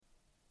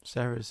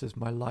Sarah says,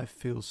 my life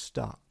feels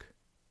stuck.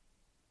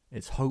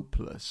 It's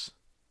hopeless.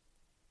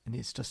 And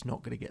it's just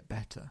not going to get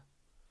better.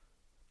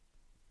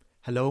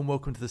 Hello and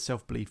welcome to the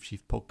Self-Belief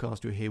Chief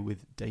podcast. We're here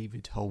with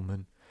David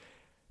Holman.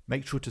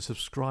 Make sure to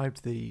subscribe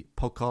to the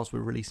podcast.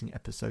 We're releasing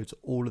episodes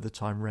all of the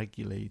time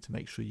regularly to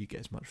make sure you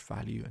get as much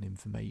value and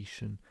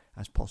information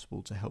as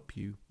possible to help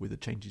you with the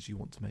changes you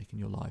want to make in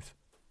your life.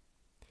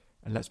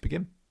 And let's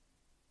begin.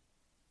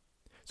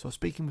 So I was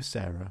speaking with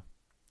Sarah.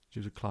 She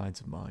was a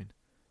client of mine.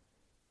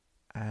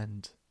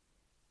 And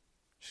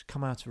she's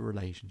come out of a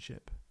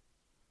relationship.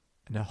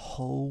 And her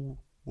whole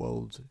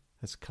world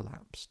has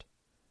collapsed.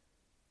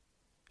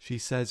 She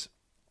says,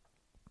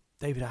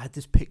 David, I had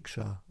this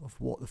picture of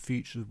what the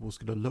future was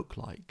going to look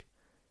like.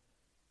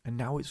 And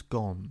now it's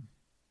gone.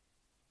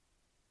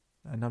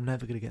 And I'm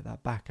never going to get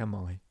that back, am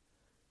I?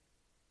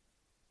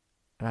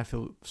 And I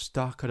feel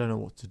stuck. I don't know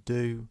what to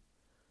do.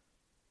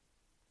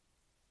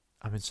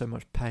 I'm in so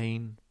much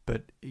pain.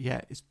 But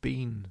yeah, it's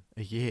been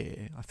a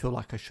year. I feel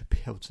like I should be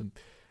able to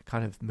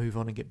kind of move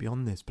on and get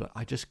beyond this. But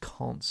I just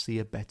can't see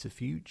a better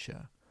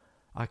future.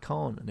 I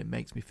can't. And it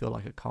makes me feel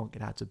like I can't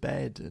get out of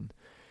bed. And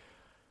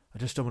I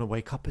just don't want to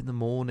wake up in the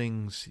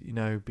mornings,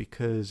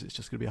 because it's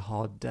just going to be a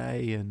hard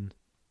day. And,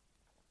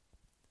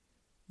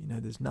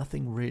 there's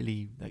nothing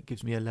really that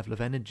gives me a level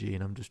of energy.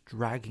 And I'm just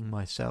dragging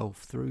myself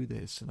through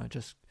this. And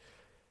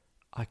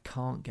I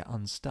can't get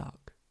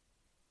unstuck.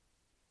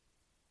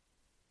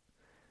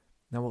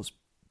 Now, what's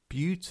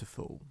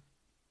beautiful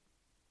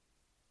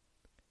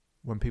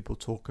when people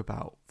talk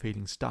about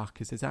feeling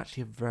stuck is there's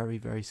actually a very,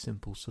 very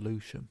simple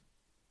solution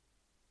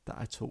that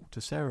I talked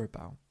to Sarah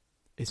about.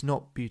 It's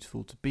not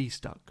beautiful to be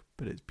stuck,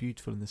 but it's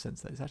beautiful in the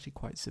sense that it's actually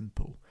quite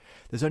simple.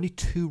 There's only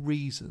two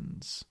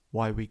reasons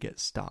why we get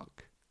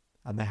stuck,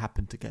 and they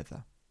happen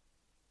together.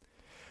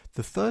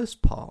 The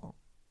first part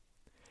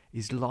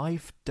is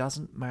life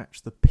doesn't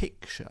match the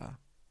picture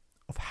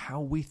of how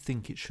we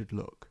think it should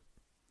look.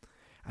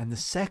 And the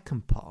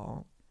second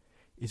part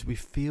is we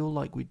feel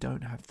like we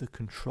don't have the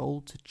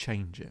control to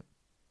change it.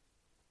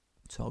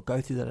 So I'll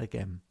go through that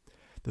again.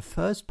 The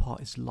first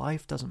part is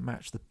life doesn't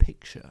match the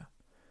picture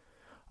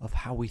of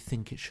how we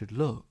think it should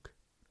look.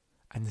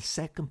 And the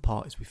second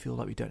part is we feel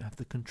like we don't have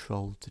the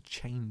control to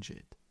change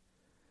it.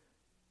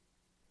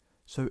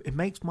 So it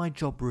makes my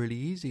job really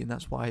easy, and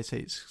that's why I say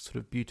it's sort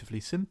of beautifully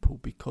simple,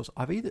 because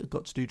I've either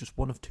got to do just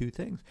one of two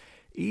things.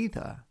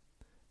 Either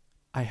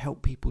I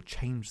help people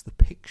change the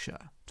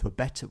picture to a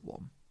better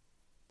one,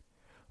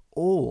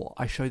 or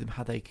I show them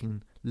how they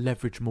can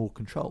leverage more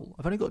control.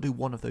 I've only got to do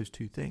one of those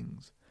two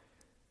things,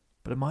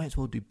 but I might as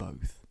well do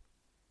both.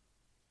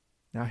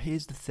 Now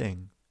here's the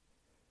thing.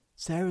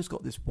 Sarah's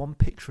got this one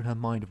picture in her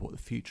mind of what the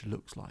future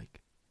looks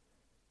like,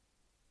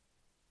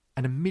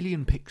 and a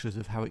million pictures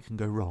of how it can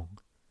go wrong.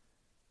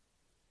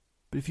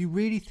 But if you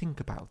really think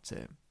about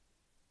it,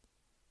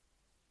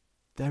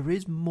 there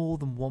is more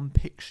than one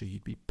picture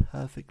you'd be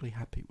perfectly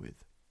happy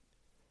with.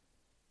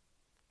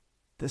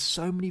 There's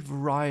so many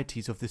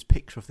varieties of this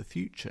picture of the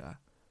future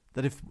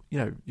that if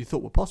you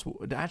thought were possible, it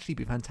would actually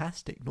be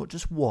fantastic. Not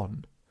just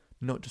one.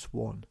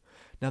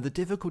 Now the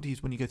difficulty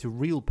is when you go through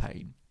real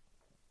pain,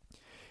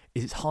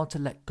 is it's hard to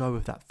let go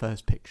of that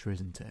first picture,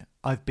 isn't it?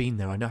 I've been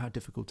there. I know how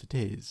difficult it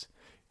is.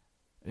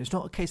 And it's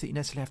not a case that you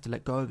necessarily have to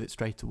let go of it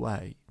straight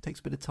away. It takes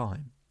a bit of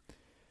time.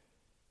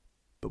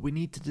 But we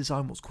need to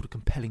design what's called a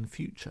compelling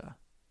future.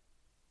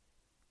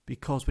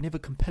 Because when you have a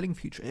compelling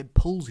future, it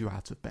pulls you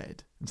out of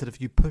bed instead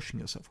of you pushing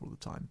yourself all the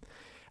time.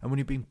 And when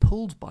you're being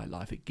pulled by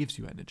life, it gives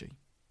you energy.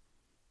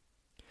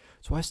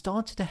 So I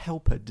started to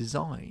help her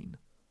design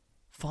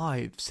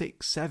 5,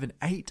 6, 7,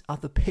 8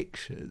 other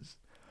pictures,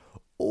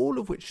 all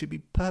of which she'd be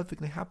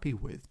perfectly happy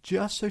with,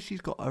 just so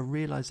she's got a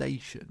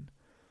realization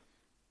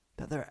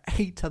that there are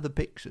 8 other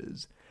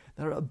pictures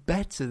that are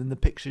better than the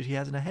picture she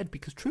has in her head.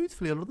 Because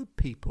truthfully, a lot of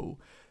people,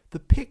 the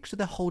picture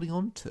they're holding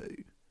on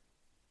to,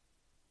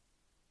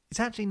 it's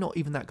actually not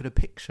even that good a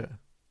picture.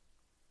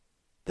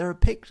 There are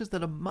pictures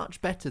that are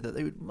much better that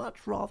they would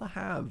much rather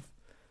have.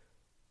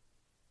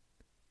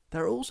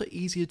 They're also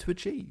easier to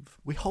achieve.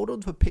 We hold on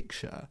to a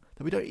picture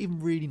that we don't even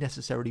really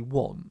necessarily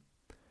want.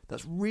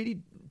 That's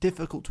really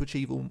difficult to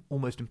achieve,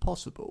 almost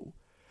impossible.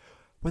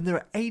 When there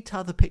are 8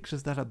 other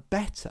pictures that are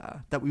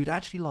better, that we would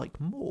actually like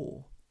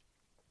more,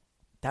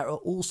 that are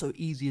also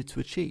easier to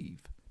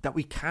achieve, that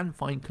we can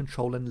find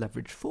control and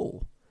leverage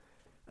for.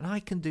 And I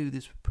can do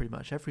this with pretty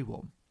much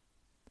everyone.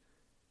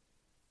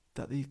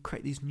 That they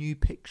create these new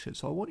pictures.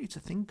 So I want you to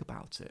think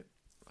about it.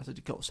 As I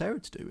got Sarah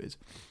to do is,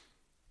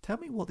 tell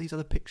me what these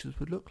other pictures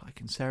would look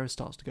like. And Sarah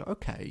starts to go,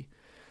 okay,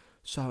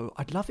 so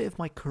I'd love it if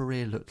my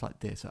career looked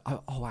like this.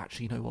 Oh,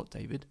 actually, you know what,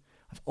 David?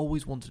 I've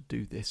always wanted to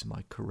do this in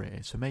my career.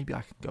 So maybe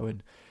I can go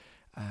and,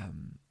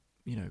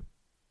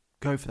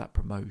 go for that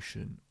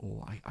promotion,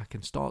 or I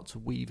can start to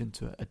weave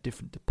into a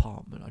different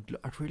department.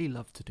 I'd really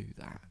love to do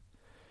that.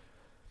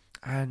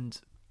 And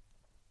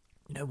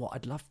you know what?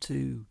 I'd love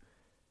to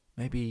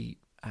maybe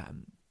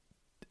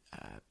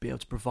be able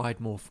to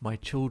provide more for my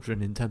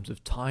children in terms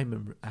of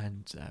time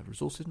and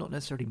resources, not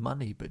necessarily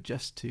money, but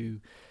just to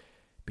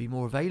be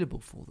more available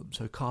for them,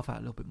 so carve out a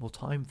little bit more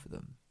time for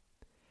them.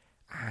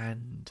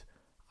 And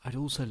I'd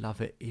also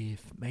love it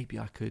if maybe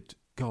I could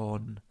go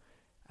on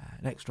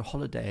an extra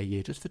holiday a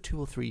year just for 2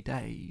 or 3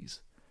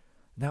 days.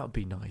 And that would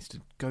be nice,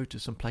 to go to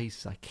some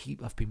places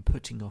I've been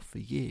putting off for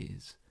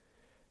years.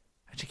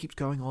 And she keeps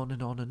going on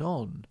and on and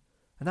on.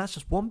 And that's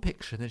just one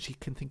picture, and then she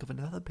can think of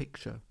another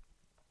picture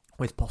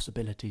with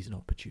possibilities and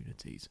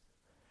opportunities.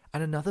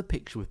 And another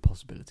picture with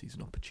possibilities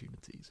and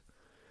opportunities,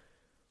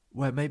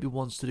 where maybe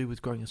one's to do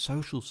with growing a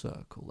social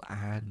circle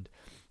and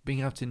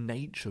being out in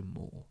nature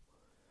more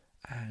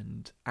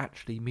and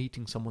actually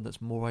meeting someone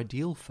that's more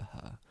ideal for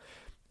her,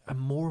 and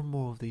more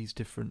of these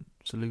different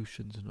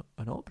solutions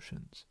and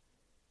options.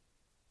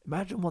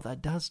 Imagine what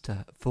that does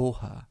for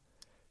her.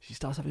 She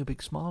starts having a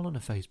big smile on her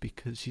face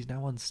because she's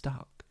now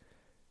unstuck.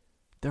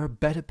 There are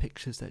better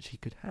pictures that she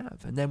could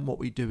have. And then what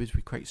we do is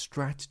we create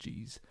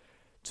strategies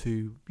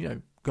to,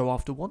 go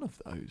after one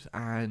of those.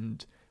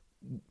 And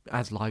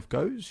as life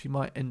goes, she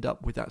might end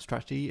up with that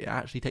strategy. It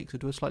actually takes her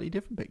to a slightly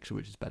different picture,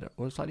 which is better,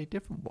 or a slightly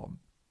different one.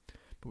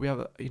 But we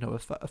have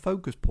a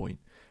focus point,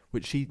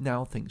 which she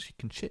now thinks she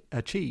can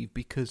achieve,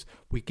 because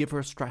we give her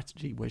a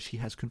strategy where she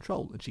has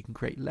control and she can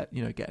create,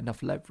 get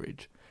enough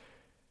leverage.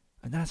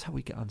 And that's how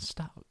we get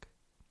unstuck.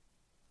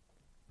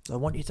 So I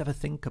want you to have a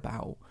think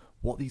about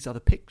what these other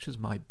pictures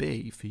might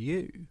be for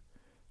you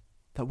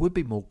that would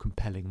be more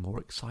compelling, more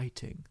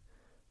exciting.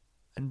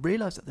 And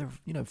realise that there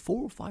are,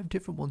 4 or 5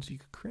 different ones you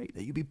could create,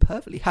 that you'd be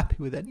perfectly happy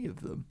with any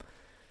of them.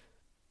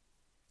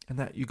 And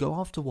that you go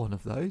after one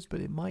of those, but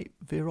it might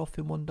veer off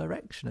in one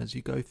direction as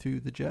you go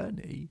through the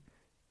journey.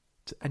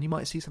 And you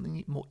might see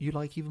something you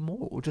like even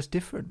more, or just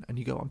different. And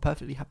you go, I'm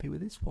perfectly happy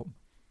with this one.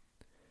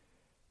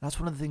 That's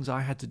one of the things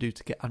I had to do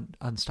to get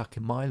unstuck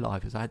in my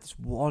life, is I had this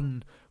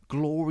one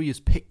glorious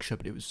picture,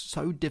 but it was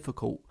so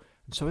difficult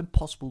and so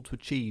impossible to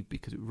achieve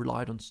because it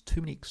relied on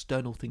too many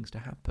external things to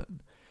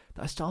happen,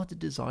 that I started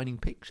designing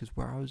pictures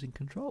where I was in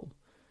control,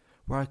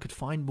 where I could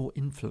find more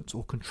influence,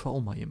 or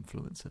control my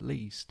influence at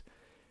least.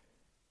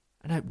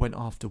 And I went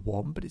after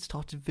one, but it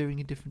started veering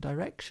in different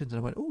directions. And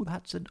I went, oh,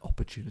 that's an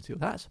opportunity, or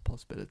that's a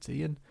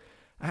possibility. And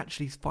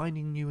actually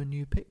finding new and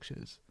new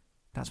pictures.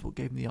 That's what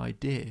gave me the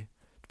idea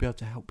to be able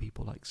to help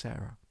people like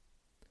Sarah.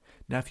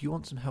 Now, if you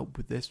want some help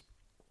with this,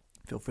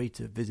 feel free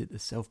to visit the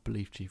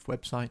Self-Belief Chief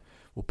website.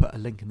 We'll put a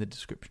link in the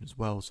description as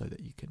well, so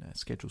that you can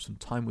schedule some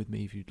time with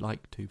me if you'd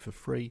like to, for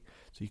free,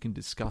 so you can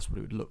discuss what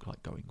it would look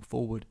like going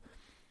forward.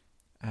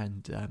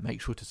 And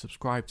make sure to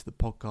subscribe to the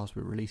podcast.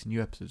 We're releasing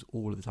new episodes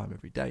all of the time,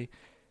 every day.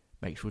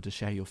 Make sure to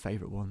share your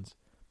favourite ones.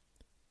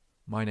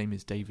 My name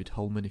is David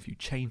Holman. If you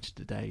change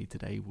today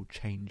will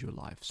change your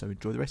life. So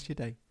enjoy the rest of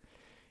your day.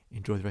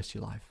 Enjoy the rest of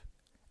your life.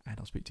 And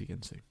I'll speak to you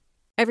again soon.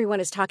 Everyone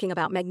is talking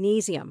about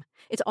magnesium.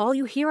 It's all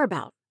you hear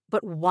about.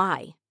 But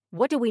why?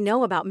 What do we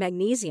know about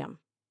magnesium?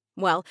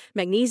 Well,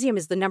 magnesium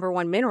is the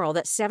 #1 mineral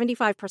that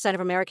 75%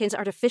 of Americans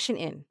are deficient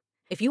in.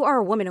 If you are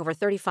a woman over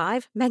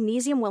 35,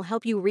 magnesium will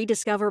help you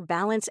rediscover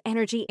balance,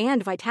 energy,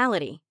 and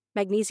vitality.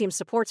 Magnesium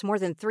supports more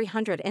than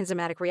 300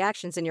 enzymatic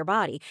reactions in your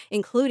body,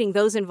 including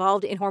those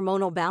involved in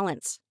hormonal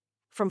balance.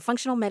 From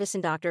functional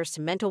medicine doctors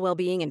to mental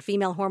well-being and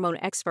female hormone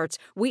experts,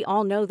 we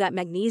all know that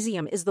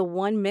magnesium is the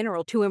one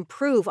mineral to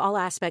improve all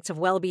aspects of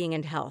well-being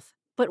and health.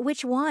 But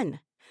which one?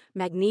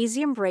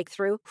 Magnesium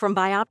Breakthrough from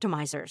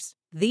Bioptimizers,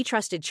 the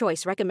trusted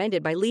choice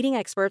recommended by leading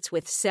experts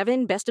with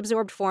 7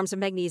 best-absorbed forms of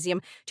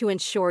magnesium to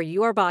ensure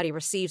your body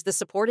receives the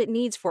support it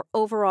needs for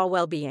overall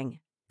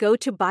well-being. Go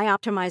to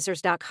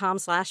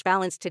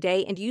bioptimizers.com/balance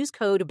today and use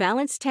code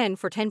BALANCE10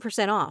 for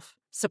 10% off.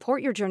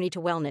 Support your journey to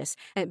wellness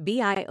at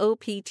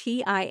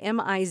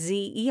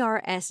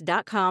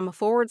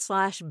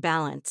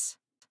bioptimizers.com/balance.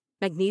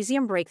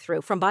 Magnesium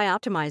Breakthrough from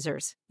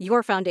Bioptimizers,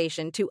 your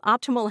foundation to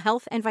optimal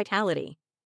health and vitality.